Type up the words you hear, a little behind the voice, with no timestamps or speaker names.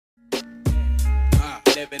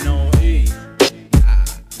living on E. Check it out.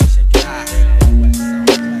 Check it out.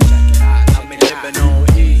 I've been living on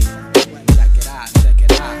E. Check it out. Check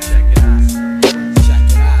it out. Check it out. Check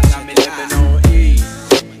it out. I've been living on E.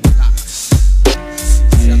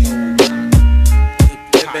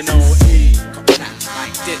 Living on E.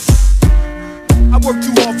 Like this. I work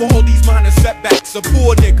too hard for all these minor setbacks. A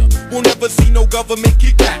poor nigga won't ever see no government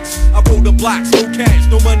kickbacks. I roll the blocks, no cash,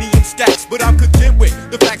 no money in stacks, but I'm content with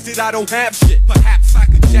the facts that I don't have shit. Perhaps I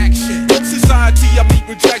could jack shit. From society I meet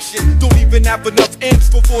rejection. Don't even have enough ends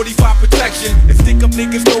for 45 protection. And stick up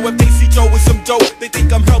niggas know if they see Joe with some dope, they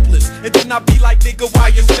think I'm helpless. And then I be like, nigga, why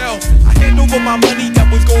yourself? I hand over my money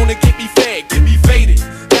that was gonna get me fed, get me faded.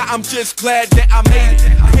 Now I'm just glad that I made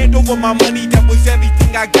it. I hand over my money that was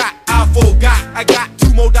everything I got. I forgot I got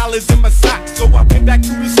 $2 more in my sock, so I went back to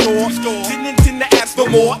the store. Didn't intend to ask for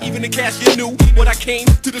more, even the cashier knew what I came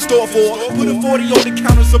to the store for. Put a 40 on the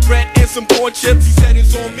counter, some bread and some corn chips. He said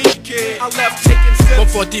it's on me, kid. I left taking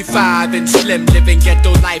sips. 145 and slim, living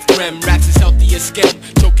ghetto life grim. Raps as healthy as skim,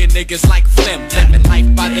 choking niggas like phlegm. Living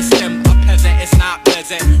life by the stem, a peasant, it's not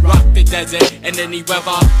pleasant. Rock the desert in any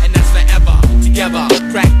weather, and that's forever. Together,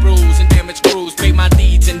 crack brews and damaged crews, pay my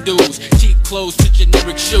needs and dues. Cheap clothes to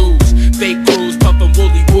generic shoes, fake crews pumping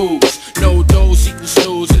woolly woos. No dose equals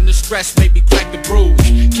snooze, and the stress made me crack the bruise.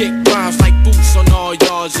 Kick rhymes like boots on all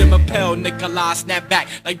yards, and Impel Nikolai snap back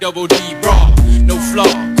like Double D Raw. No flaw,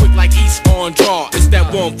 quick like East on draw. It's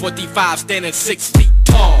that 145 standing 6 feet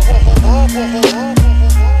tall.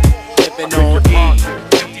 Living on E.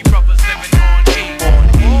 Empty brothers living on E.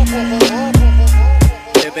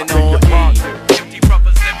 Living on E. Empty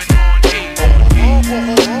brothers living on E.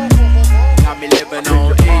 Got me living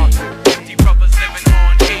on E. Empty brothers living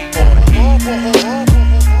on E.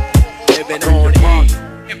 Living on E.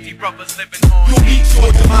 Empty brothers living on E. You'll eat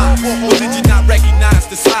your demise, or did you not recognize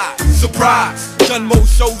the size? Surprise, done more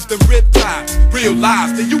shows than riptides. Real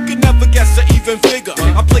lives that you can never guess or even figure.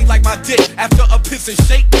 I play like my dick after a piss and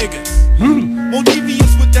shake niggas. More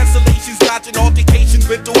devious with desolations, dodging altercations,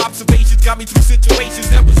 mental observations got me through situations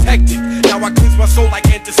that was hectic. Now I cleanse my soul like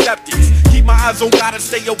antiseptics. Keep my eyes on God and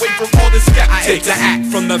stay away from all the skeptics. I interact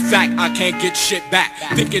from the fact I can't get shit back.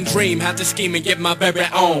 Think and dream, have to scheme and get my very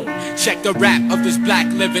own. Check the rap of this black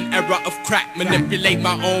living era of crack. Manipulate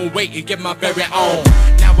my own weight and get my very own.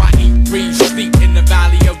 Now I eat, breathe, sleep in the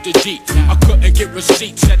valley of the Jeep. I couldn't get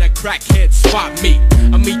receipts at a crackhead swap meet.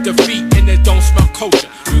 I meet defeat and it don't smell kosher.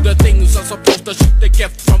 Do the things I'm supposed to, shoot the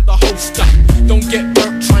gift from the holster. Don't get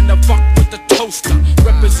burnt trying to fuck with the toaster.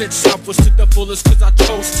 Represent Southwest to the fullest cause I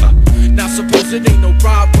chose to. Now suppose it ain't no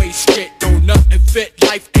Broadway skit. Don't nothing fit,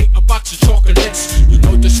 life ain't a box of chocolates. You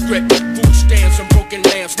know the script, food stamps and broken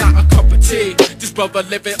lamps, not a cup of tea. This brother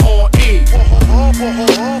living on E.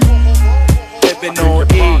 Living on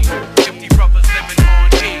E. Empty brothers living on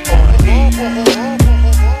E.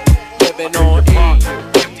 Living on E.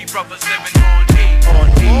 Empty brothers living on E.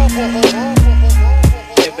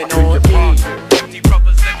 Living on E. Empty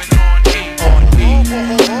brothers living on E.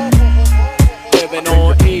 Living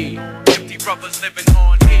on E. Empty brothers living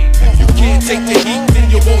on E. If you can't take the heat, then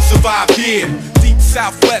you won't survive here. Deep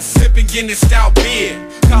Southwest, sipping Guinness style beer.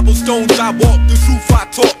 Cobblestones I walk, the truth I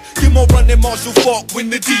talk. Get more run than Marshall Falk when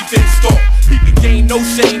the defense talk. People gain no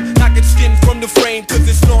shame, knocking skin from the frame, cause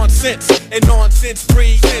it's nonsense, and nonsense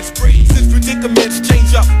breeds. Since predicaments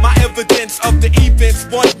change up my evidence of the events.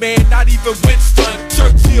 One man, not even Winston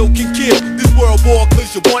Churchill can kill this world war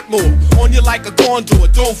cause you want more. On you like a condor,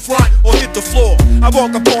 don't front or hit the floor. I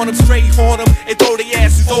walk up on them, straight horn them, and throw their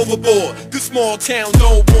asses overboard. This small town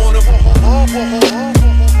don't want them.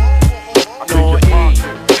 On E.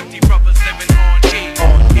 Empty brothers living on E.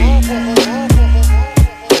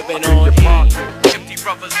 Living on E. Empty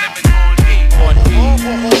brothers living on E.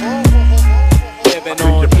 Living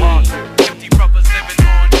on E. Empty brothers living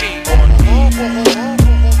on E.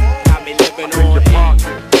 Got me living on E.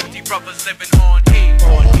 Empty brothers living on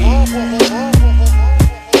E.